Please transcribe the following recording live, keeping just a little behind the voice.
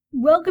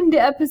Welcome to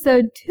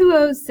episode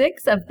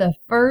 206 of the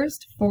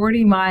first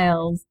 40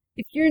 miles.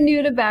 If you're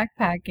new to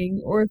backpacking,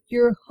 or if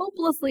you're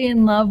hopelessly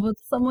in love with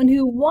someone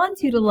who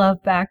wants you to love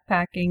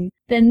backpacking,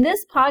 then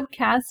this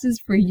podcast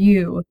is for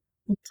you.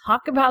 We'll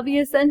talk about the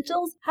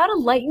essentials, how to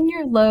lighten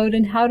your load,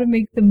 and how to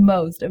make the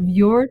most of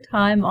your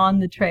time on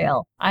the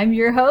trail. I'm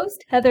your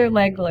host, Heather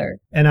Legler.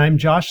 And I'm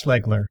Josh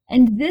Legler.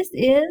 And this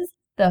is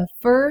the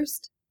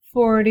first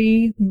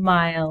 40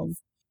 miles.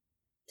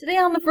 Today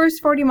on the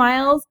first 40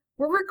 miles,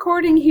 we're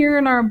recording here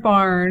in our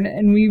barn,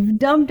 and we've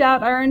dumped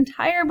out our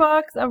entire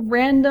box of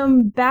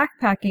random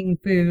backpacking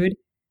food,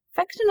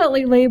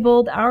 affectionately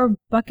labeled our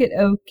bucket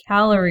o'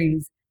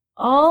 calories.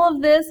 All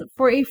of this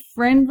for a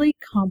friendly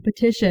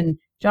competition.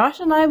 Josh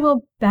and I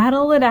will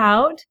battle it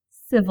out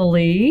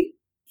civilly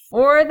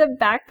for the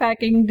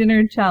backpacking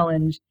dinner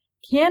challenge.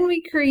 Can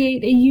we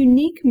create a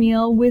unique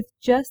meal with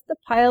just the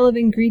pile of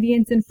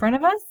ingredients in front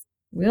of us?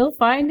 We'll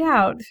find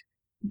out.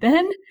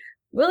 Then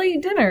we'll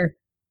eat dinner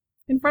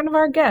in front of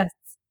our guests.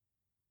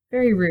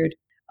 Very rude.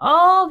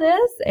 All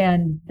this,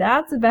 and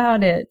that's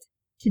about it.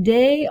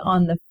 Today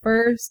on the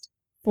first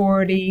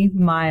 40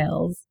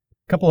 miles.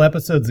 A couple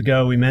episodes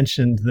ago, we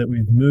mentioned that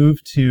we've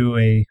moved to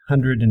a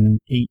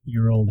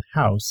 108-year-old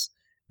house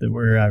that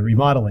we're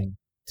remodeling.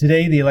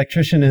 Today, the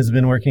electrician has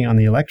been working on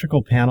the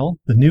electrical panel,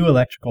 the new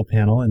electrical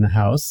panel in the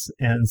house,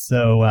 and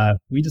so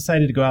we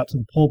decided to go out to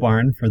the pole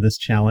barn for this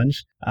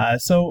challenge.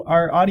 So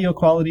our audio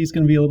quality is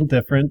going to be a little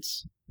different.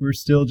 We're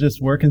still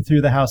just working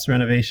through the house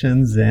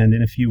renovations, and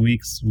in a few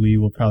weeks, we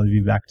will probably be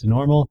back to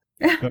normal.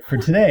 But for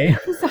today...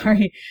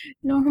 Sorry,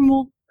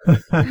 normal.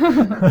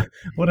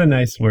 What a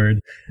nice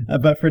word.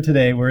 But for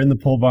today, we're in the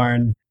pole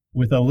barn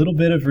with a little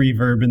bit of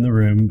reverb in the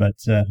room, but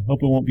hope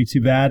it won't be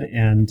too bad.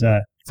 And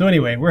so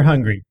anyway, we're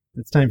hungry.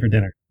 It's time for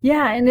dinner.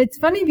 Yeah, and it's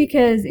funny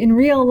because in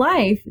real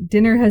life,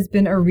 dinner has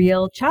been a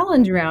real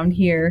challenge around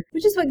here,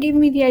 which is what gave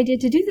me the idea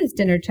to do this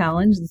dinner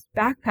challenge, this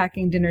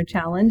backpacking dinner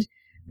challenge.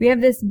 We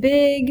have this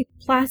big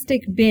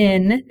plastic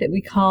bin that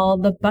we call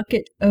the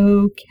bucket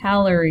o'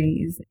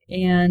 calories,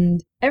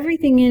 and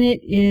everything in it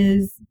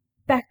is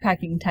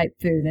backpacking type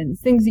food, and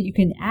it's things that you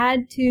can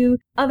add to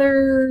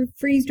other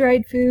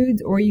freeze-dried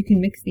foods, or you can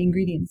mix the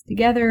ingredients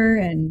together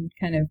and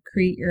kind of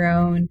create your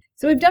own.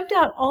 So we've dumped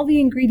out all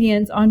the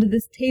ingredients onto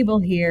this table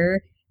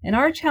here, and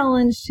our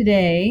challenge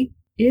today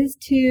is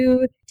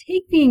to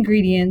take the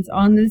ingredients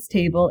on this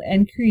table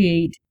and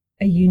create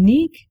a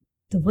unique,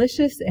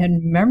 delicious,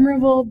 and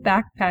memorable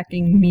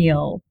backpacking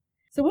meal.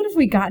 So what have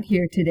we got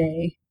here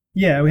today?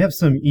 Yeah, we have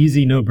some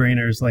easy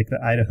no-brainers like the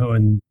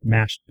Idahoan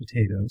mashed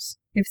potatoes.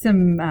 We have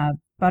some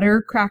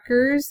butter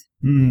crackers.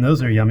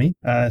 Those are yummy.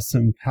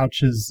 Some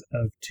pouches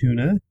of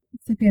tuna.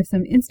 Looks like we have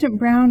some instant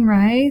brown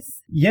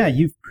rice. Yeah,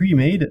 you've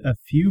pre-made a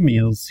few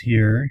meals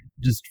here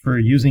just for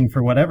using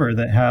for whatever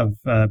that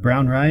have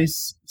brown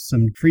rice,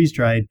 some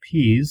freeze-dried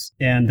peas,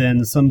 and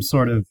then some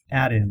sort of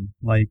add-in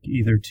like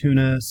either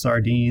tuna,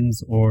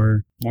 sardines,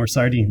 or more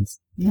sardines.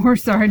 More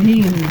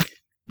sardines.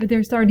 But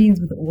they're sardines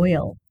with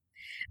oil.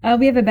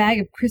 We have a bag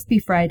of crispy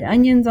fried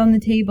onions on the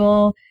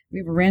table. We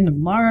have a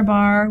random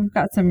Larabar. We've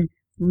got some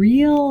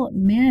real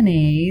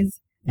mayonnaise.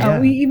 Yeah.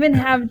 We even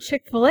have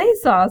Chick-fil-A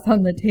sauce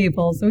on the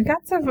table. So we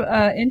got some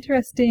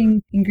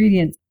interesting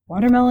ingredients.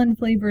 Watermelon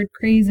flavored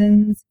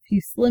craisins, a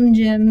few Slim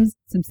Jims,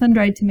 some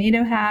sun-dried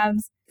tomato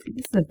halves.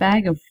 This is a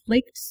bag of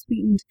flaked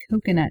sweetened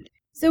coconut.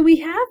 So we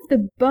have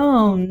the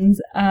bones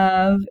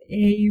of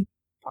a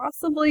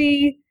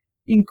possibly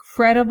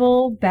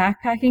incredible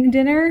backpacking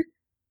dinner,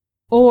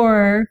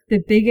 or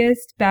the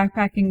biggest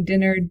backpacking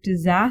dinner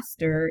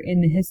disaster in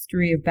the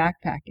history of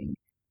backpacking.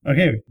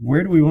 Okay,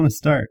 where do we want to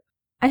start?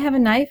 I have a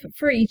knife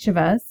for each of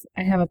us.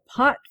 I have a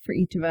pot for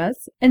each of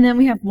us. And then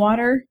we have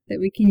water that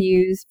we can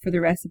use for the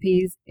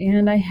recipes.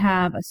 And I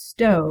have a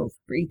stove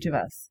for each of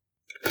us.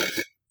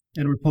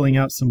 And we're pulling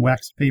out some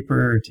waxed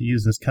paper to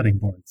use as cutting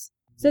boards.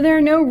 So there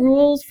are no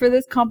rules for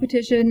this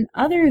competition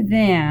other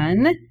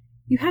than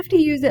you have to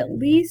use at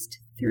least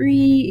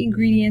 3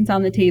 ingredients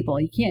on the table.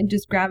 You can't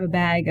just grab a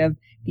bag of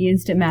the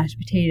instant mashed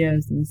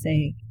potatoes and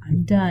say,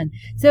 I'm done.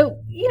 So,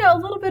 a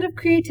little bit of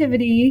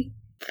creativity.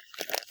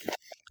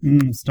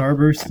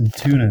 Starburst and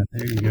tuna.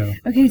 There you go.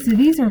 Okay, so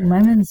these are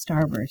lemon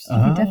starburst. You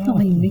can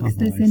definitely mix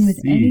this in with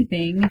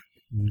anything. Okay.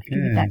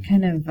 Get that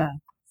kind of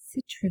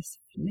citrus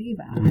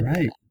flavor. All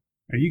right.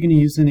 Are you going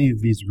to use any of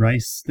these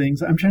rice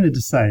things? I'm trying to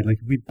decide. Like,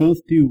 if we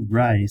both do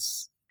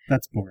rice,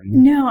 that's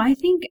boring. No, I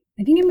think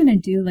I'm going to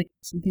do like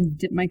something to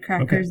dip my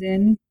crackers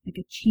in, like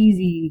a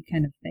cheesy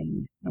kind of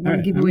thing. I don't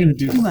want to give away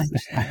too much.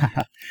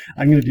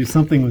 I'm going to do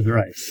something with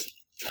rice.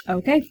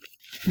 Okay.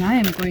 And I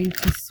am going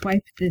to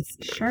swipe this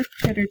sharp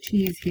cheddar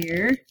cheese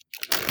here.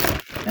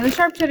 Now, the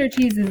sharp cheddar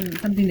cheese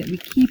isn't something that we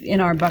keep in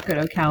our bucket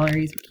o'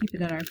 calories. We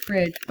keep it in our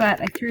fridge, but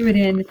I threw it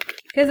in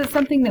because it's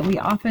something that we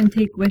often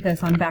take with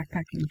us on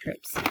backpacking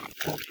trips.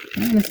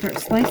 I'm going to start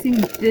slicing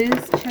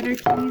this cheddar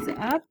cheese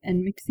up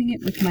and mixing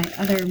it with my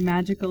other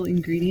magical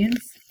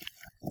ingredients.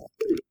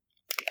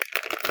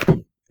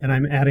 And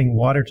I'm adding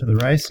water to the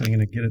rice, and I'm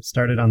going to get it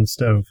started on the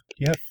stove. Do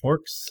you have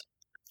forks?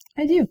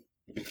 I do.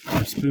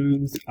 Or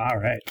spoons? All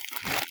right.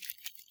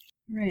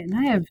 All right, and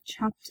I have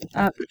chopped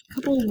up a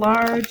couple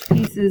large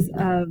pieces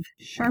of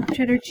sharp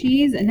cheddar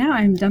cheese, and now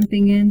I'm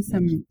dumping in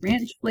some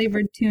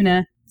ranch-flavored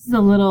tuna. This is a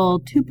little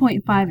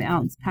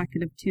 2.5-ounce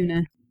packet of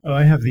tuna. Oh,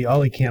 I have the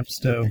Ollie Camp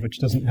stove, which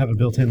doesn't have a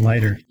built-in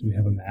lighter. Do we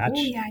have a match?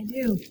 Oh, yeah, I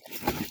do.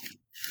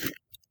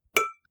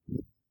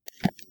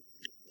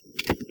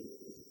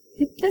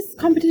 This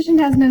competition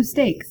has no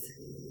stakes.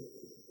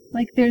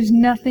 Like, there's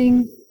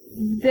nothing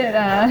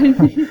that,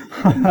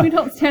 we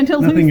don't stand to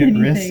lose Nothing at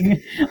anything.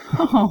 risk.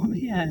 Oh,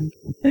 man.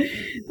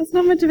 That's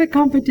not much of a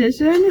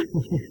competition.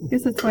 I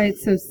guess that's why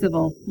it's so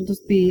civil. We'll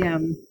just be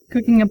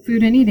cooking up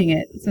food and eating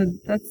it. So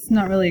that's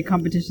not really a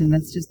competition.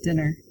 That's just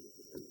dinner.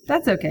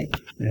 That's okay.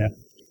 Yeah.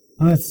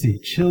 Let's see.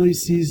 Chili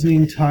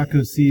seasoning,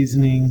 taco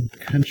seasoning,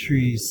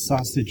 country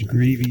sausage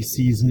gravy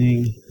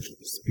seasoning,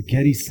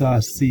 spaghetti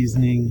sauce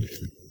seasoning,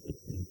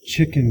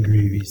 chicken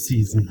gravy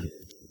seasoning.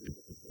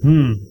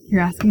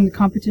 You're asking the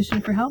competition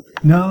for help?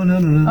 No.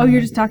 Oh,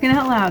 you're just talking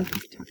out loud.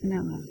 Talking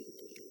out loud.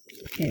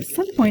 Okay, at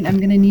some point I'm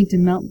going to need to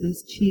melt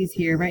this cheese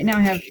here. Right now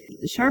I have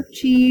the sharp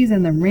cheese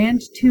and the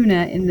ranch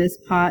tuna in this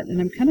pot, and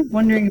I'm kind of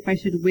wondering if I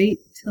should wait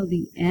till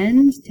the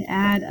end to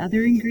add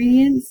other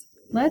ingredients.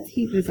 Let's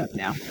heat this up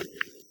now.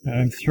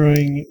 I'm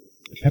throwing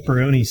a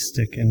pepperoni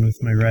stick in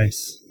with my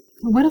rice.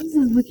 What else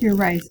is with your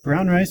rice?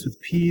 Brown rice with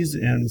peas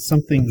and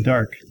something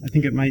dark. I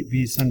think it might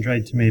be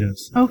sun-dried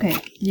tomatoes. Okay,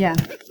 yeah.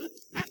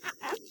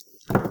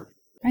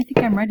 I think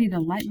I'm ready to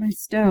light my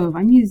stove.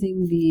 I'm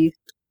using the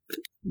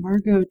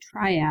Margot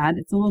Triad.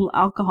 It's a little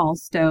alcohol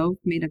stove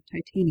made of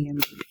titanium.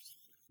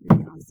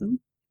 Very awesome.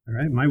 All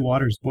right, my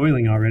water's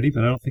boiling already,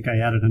 but I don't think I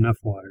added enough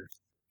water.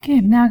 Okay,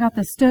 I've now got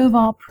the stove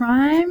all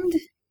primed.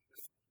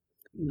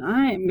 And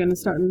I am going to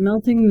start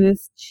melting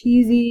this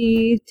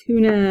cheesy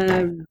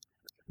tuna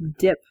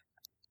dip.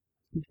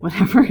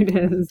 Whatever it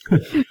is.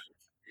 I'm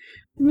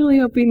really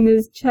hoping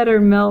this cheddar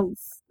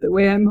melts the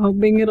way I'm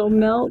hoping it'll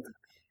melt.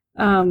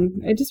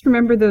 I just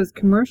remember those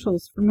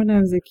commercials from when I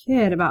was a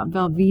kid about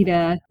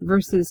Velveeta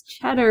versus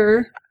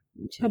cheddar.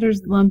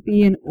 Cheddar's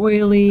lumpy and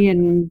oily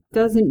and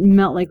doesn't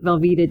melt like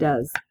Velveeta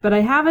does. But I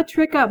have a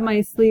trick up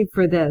my sleeve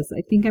for this.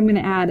 I think I'm going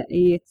to add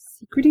a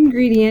secret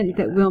ingredient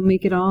that will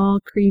make it all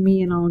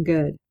creamy and all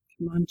good.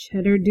 Come on,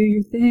 cheddar, do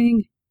your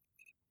thing.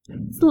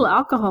 This little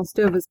alcohol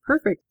stove is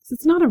perfect because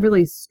it's not a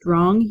really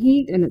strong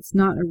heat and it's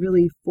not a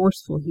really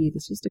forceful heat.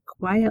 It's just a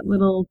quiet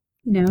little,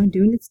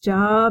 doing its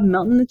job,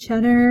 melting the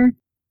cheddar.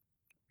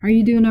 How are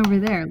you doing over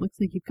there? It looks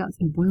like you've got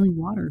some boiling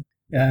water.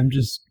 Yeah, I'm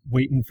just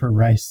waiting for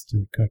rice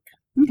to cook.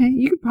 Okay,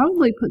 you could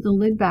probably put the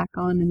lid back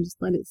on and just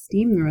let it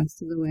steam the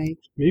rest of the way.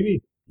 Maybe.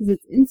 Because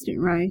it's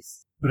instant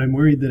rice. But I'm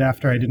worried that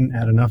after I didn't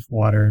add enough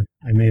water,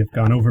 I may have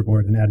gone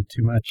overboard and added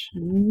too much.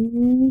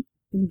 Ooh,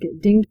 you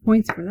get dinged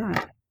points for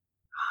that.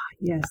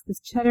 Yes, this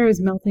cheddar is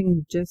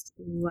melting just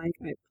like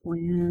I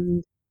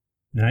planned.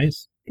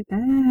 Nice. Look at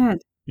that.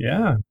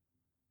 Yeah.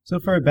 So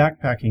for a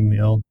backpacking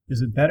meal,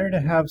 is it better to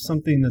have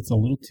something that's a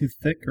little too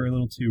thick or a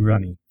little too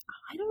runny?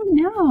 I don't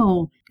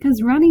know,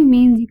 because runny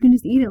means you can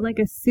just eat it like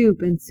a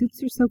soup, and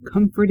soups are so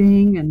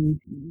comforting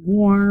and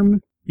warm.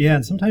 Yeah,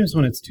 and sometimes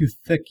when it's too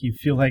thick, you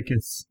feel like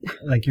it's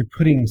like you're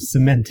putting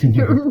cement in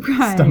your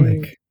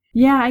stomach.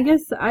 Yeah, I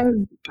guess I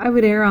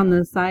would err on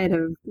the side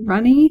of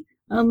runny,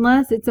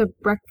 unless it's a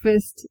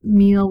breakfast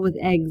meal with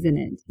eggs in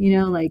it.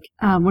 Like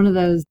one of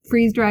those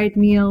freeze-dried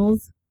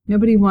meals.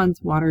 Nobody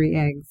wants watery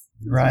eggs.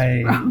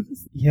 Right.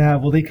 Yeah,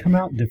 well, they come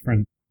out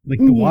different. Like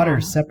the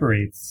water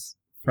separates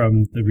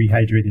from the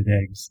rehydrated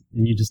eggs,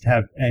 and you just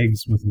have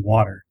eggs with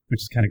water,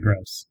 which is kind of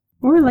gross.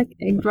 Or like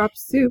egg drop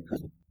soup.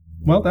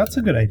 Well, that's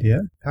a good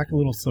idea. Pack a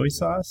little soy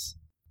sauce.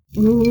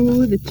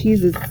 Ooh, the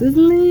cheese is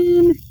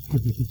sizzling.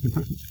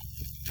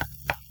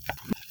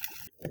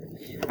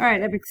 All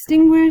right, I've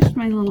extinguished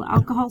my little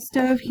alcohol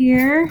stove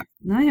here,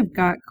 and I have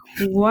got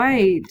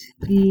quite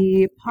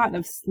the pot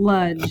of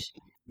sludge.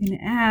 I'm going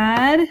to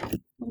add a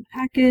little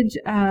package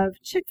of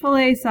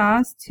Chick-fil-A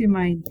sauce to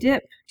my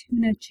dip,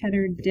 tuna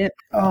cheddar dip.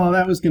 Oh,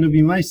 that was going to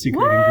be my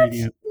secret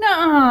ingredient.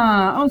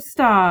 Nuh-uh. Oh,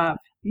 stop. Are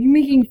you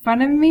making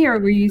fun of me, or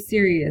were you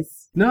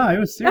serious? No, I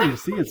was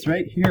serious. See, it's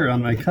right here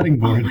on my cutting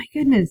board. Oh my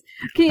goodness.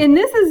 Okay, and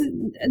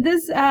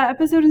this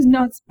episode is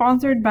not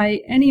sponsored by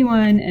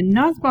anyone and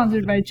not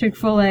sponsored by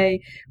Chick-fil-A.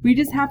 We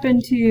just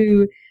happened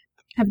to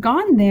have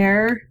gone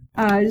there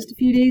just a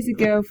few days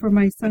ago for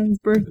my son's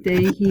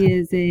birthday. He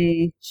is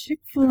a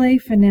Chick-fil-A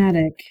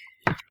fanatic.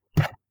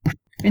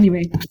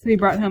 Anyway, so we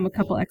brought home a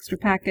couple extra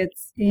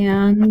packets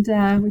and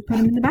we put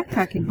them in the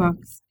backpacking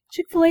box.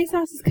 Chick-fil-A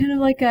sauce is kind of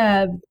like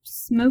a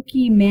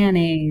smoky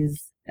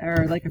mayonnaise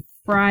or like a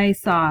fry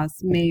sauce,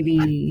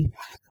 maybe.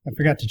 I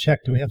forgot to check.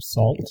 Do we have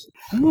salt?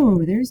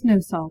 Oh, there's no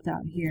salt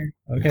out here.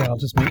 Okay, I'll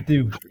just make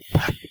do.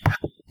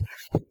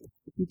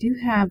 We do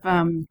have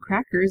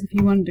crackers if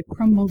you wanted to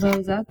crumble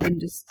those up and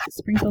just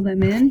sprinkle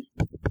them in.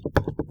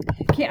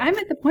 Okay, I'm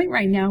at the point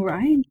right now where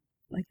I'm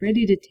like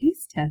ready to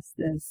taste test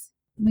this.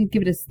 Let me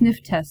give it a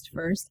sniff test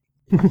first.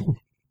 Oh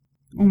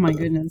my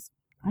goodness.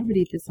 I would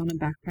eat this on a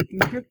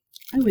backpacking trip.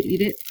 I would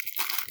eat it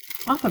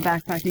off a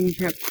backpacking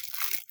trip.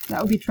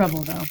 That would be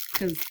trouble though,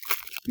 because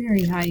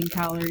Very high in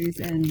calories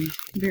and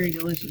very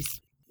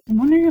delicious. I'm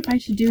wondering if I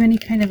should do any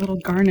kind of little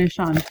garnish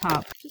on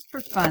top, just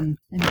for fun.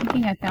 I'm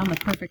thinking I found the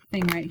perfect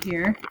thing right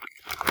here.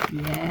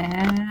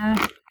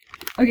 Yeah.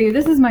 Okay,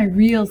 this is my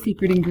real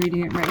secret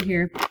ingredient right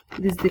here.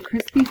 It is the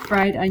crispy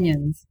fried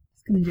onions.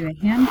 Just going to do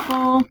a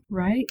handful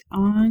right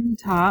on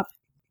top.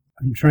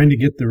 I'm trying to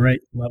get the right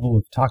level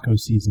of taco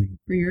seasoning.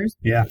 For yours?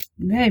 Yeah.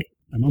 Okay.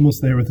 I'm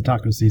almost there with the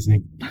taco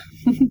seasoning.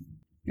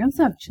 You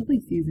also have chili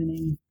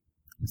seasoning.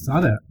 I saw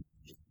that.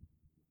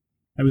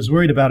 I was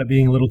worried about it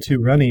being a little too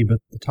runny, but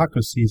the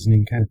taco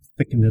seasoning kind of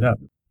thickened it up.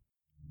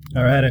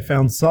 All right, I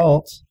found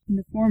salt. In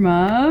the form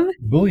of?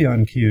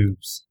 Bouillon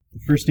cubes. The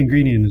first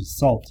ingredient is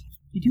salt.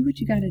 You do what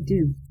you gotta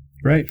do.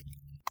 Right.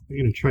 I'm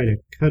going to try to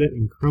cut it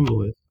and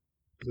crumble it,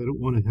 because I don't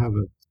want to have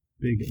a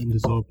big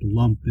undissolved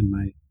lump in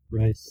my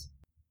rice.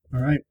 All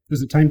right,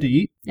 is it time to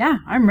eat? Yeah,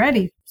 I'm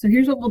ready. So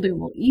here's what we'll do.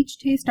 We'll each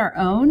taste our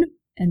own,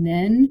 and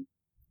then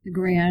the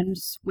grand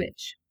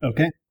switch.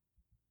 Okay.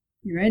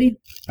 You ready?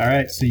 All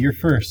right, so you're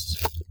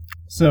first.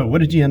 So what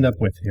did you end up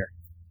with here?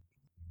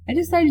 I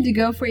decided to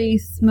go for a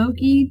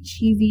smoky,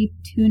 cheesy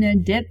tuna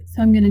dip.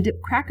 So I'm going to dip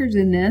crackers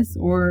in this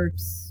or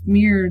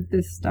smear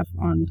this stuff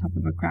on top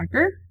of a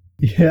cracker.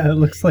 Yeah, it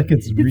looks like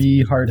it's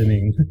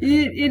re-hardening.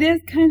 It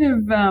is kind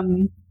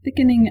of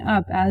thickening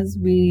up as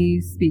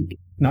we speak.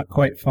 Not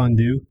quite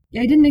fondue.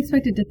 Yeah, I didn't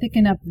expect it to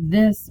thicken up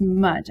this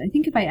much. I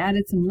think if I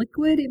added some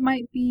liquid, it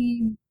might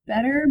be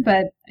better,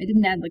 but I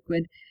didn't add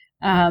liquid.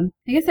 I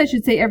guess I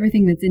should say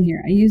everything that's in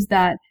here. I used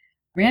that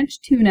ranch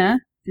tuna.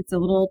 It's a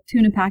little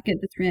tuna packet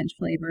that's ranch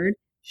flavored.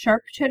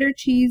 Sharp cheddar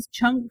cheese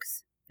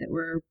chunks that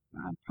were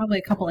probably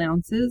a couple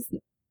ounces.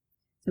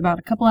 So about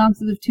a couple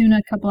ounces of tuna,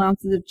 a couple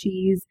ounces of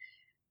cheese.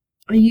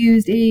 I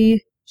used a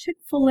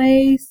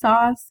Chick-fil-A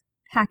sauce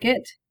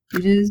packet,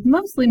 which is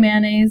mostly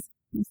mayonnaise,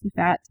 mostly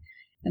fat.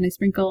 Then I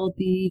sprinkled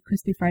the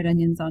crispy fried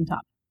onions on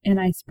top. And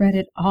I spread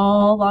it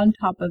all on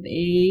top of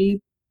a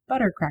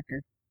butter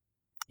cracker.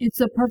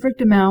 It's a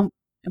perfect amount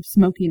of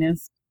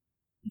smokiness.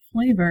 The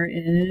flavor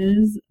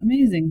is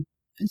amazing.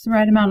 It's the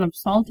right amount of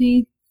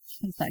salty.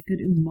 Has that good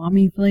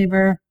umami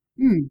flavor.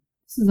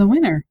 This is a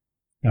winner.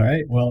 All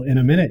right, well, in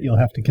a minute, you'll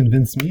have to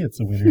convince me it's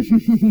a winner.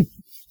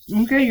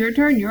 Okay, your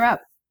turn. You're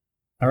up.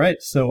 All right,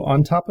 so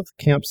on top of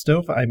the camp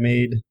stove, I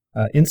made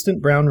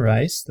instant brown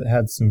rice that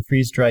had some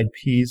freeze-dried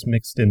peas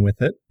mixed in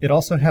with it. It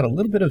also had a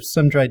little bit of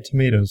sun-dried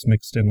tomatoes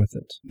mixed in with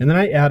it. And then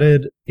I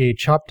added a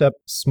chopped up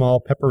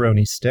small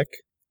pepperoni stick,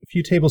 a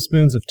few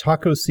tablespoons of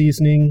taco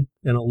seasoning,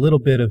 and a little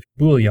bit of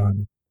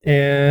bouillon.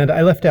 And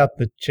I left out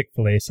the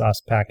Chick-fil-A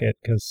sauce packet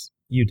because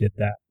you did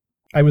that.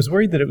 I was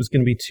worried that it was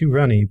going to be too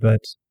runny,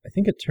 but I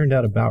think it turned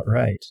out about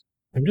right.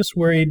 I'm just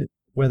worried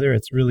whether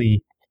it's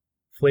really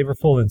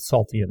flavorful and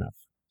salty enough.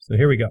 So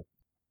here we go.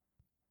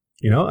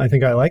 I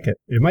think I like it.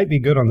 It might be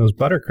good on those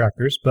butter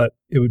crackers, but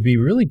it would be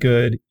really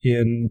good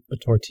in a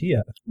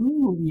tortilla.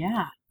 Ooh,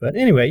 yeah. But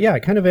anyway, yeah, I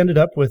kind of ended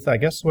up with, I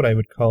guess, what I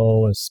would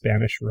call a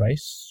Spanish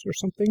rice or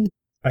something.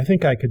 I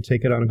think I could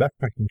take it on a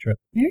backpacking trip.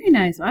 Very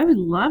nice. I would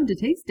love to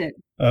taste it.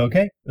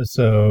 Okay,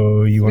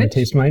 so you want to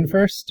taste mine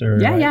first? Or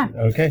Yeah.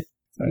 Okay.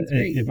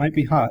 Great. It might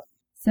be hot.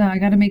 So I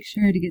got to make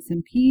sure to get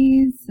some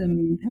peas,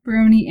 some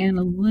pepperoni, and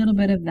a little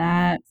bit of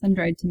that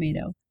sun-dried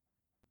tomato.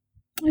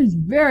 It's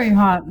very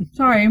hot.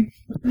 Sorry.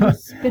 I'll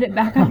spit it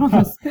back out on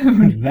the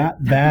spoon.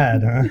 That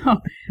bad, huh? No.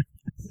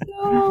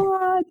 So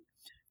hot.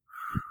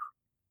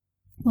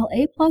 Well,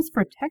 A+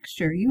 for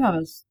texture. You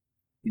have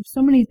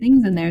so many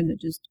things in there that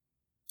just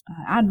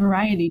add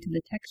variety to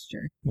the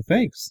texture. Well,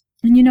 thanks.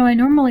 And I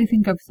normally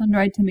think of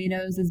sun-dried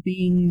tomatoes as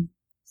being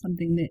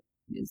something that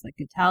is like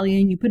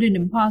Italian. You put it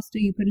in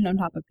pasta, you put it on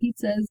top of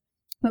pizzas.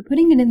 But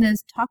putting it in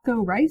this taco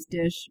rice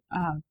dish,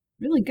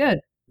 really good.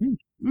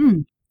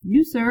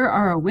 You, sir,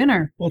 are a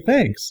winner. Well,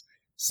 thanks.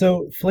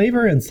 So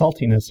flavor and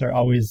saltiness are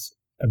always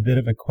a bit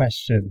of a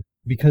question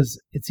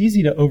because it's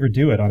easy to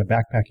overdo it on a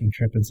backpacking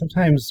trip. And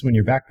sometimes when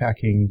you're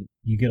backpacking,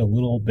 you get a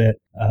little bit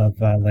of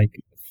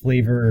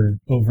flavor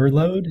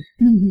overload.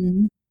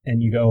 Mm-hmm.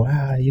 And you go,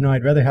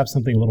 I'd rather have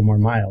something a little more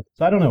mild.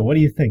 So I don't know. What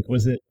do you think?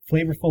 Was it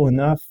flavorful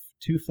enough?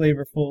 Too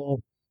flavorful?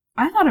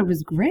 I thought it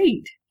was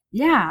great.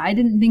 Yeah, I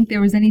didn't think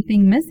there was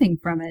anything missing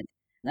from it.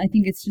 I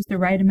think it's just the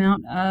right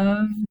amount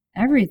of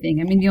everything.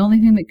 I mean, the only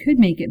thing that could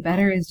make it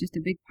better is just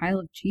a big pile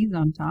of cheese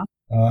on top.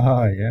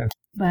 Yeah.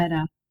 But,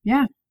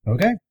 yeah.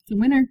 Okay. It's a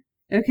winner.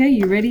 Okay,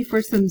 you ready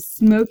for some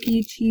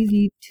smoky,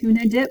 cheesy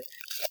tuna dip?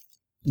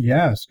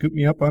 Yeah, scoop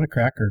me up on a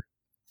cracker.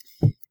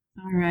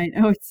 All right.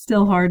 Oh, it's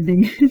still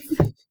hardening.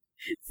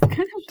 It's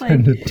kind of like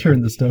Time to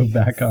turn the stove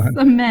back on.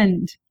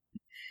 Cement.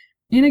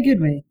 In a good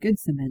way. Good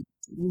cement.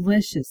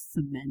 Delicious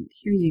cement.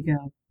 Here you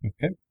go.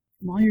 Okay.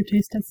 While you're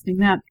taste testing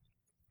that,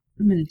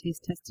 I'm going to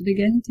taste test it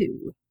again,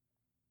 too.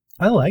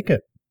 I like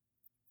it.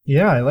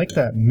 Yeah, I like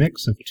that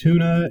mix of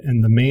tuna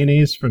and the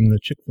mayonnaise from the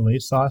Chick-fil-A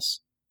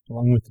sauce,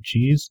 along with the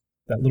cheese.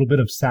 That little bit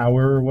of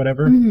sour or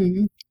whatever.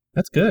 Mm-hmm.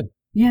 That's good.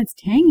 Yeah, it's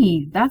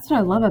tangy. That's what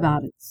I love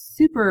about it.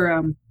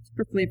 Super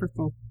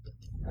flavorful.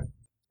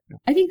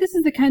 I think this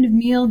is the kind of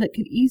meal that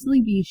could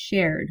easily be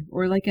shared,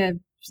 or like a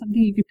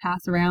something you could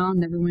pass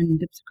around. Everyone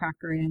dips a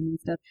cracker in and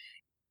stuff.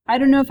 I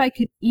don't know if I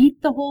could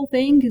eat the whole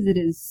thing because it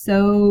is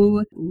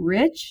so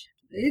rich.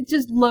 It's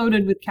just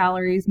loaded with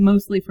calories,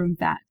 mostly from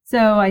fat.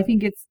 So I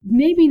think it's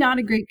maybe not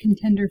a great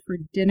contender for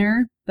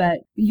dinner, but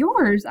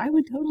yours, I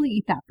would totally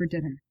eat that for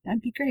dinner.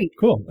 That'd be great.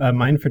 Cool.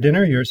 Mine for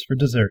dinner, yours for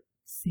dessert.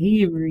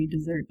 Savory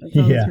dessert. That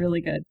sounds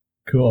really good.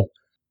 Cool.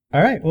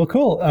 All right. Well,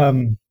 cool.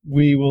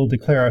 We will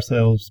declare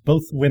ourselves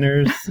both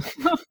winners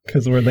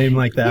because we're lame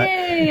like that.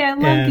 Yay! I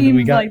love and games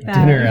we got like that.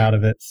 dinner out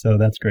of it, so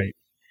that's great.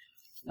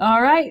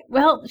 All right.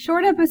 Well,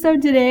 short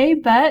episode today,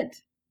 but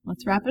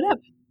let's wrap it up.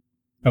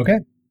 Okay.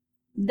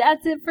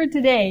 That's it for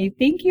today.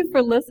 Thank you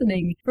for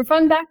listening. For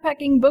fun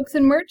backpacking, books,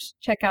 and merch,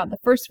 check out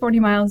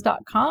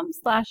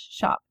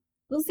thefirst40miles.com/shop.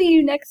 We'll see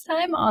you next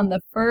time on the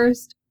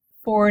first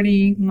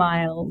 40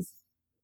 miles.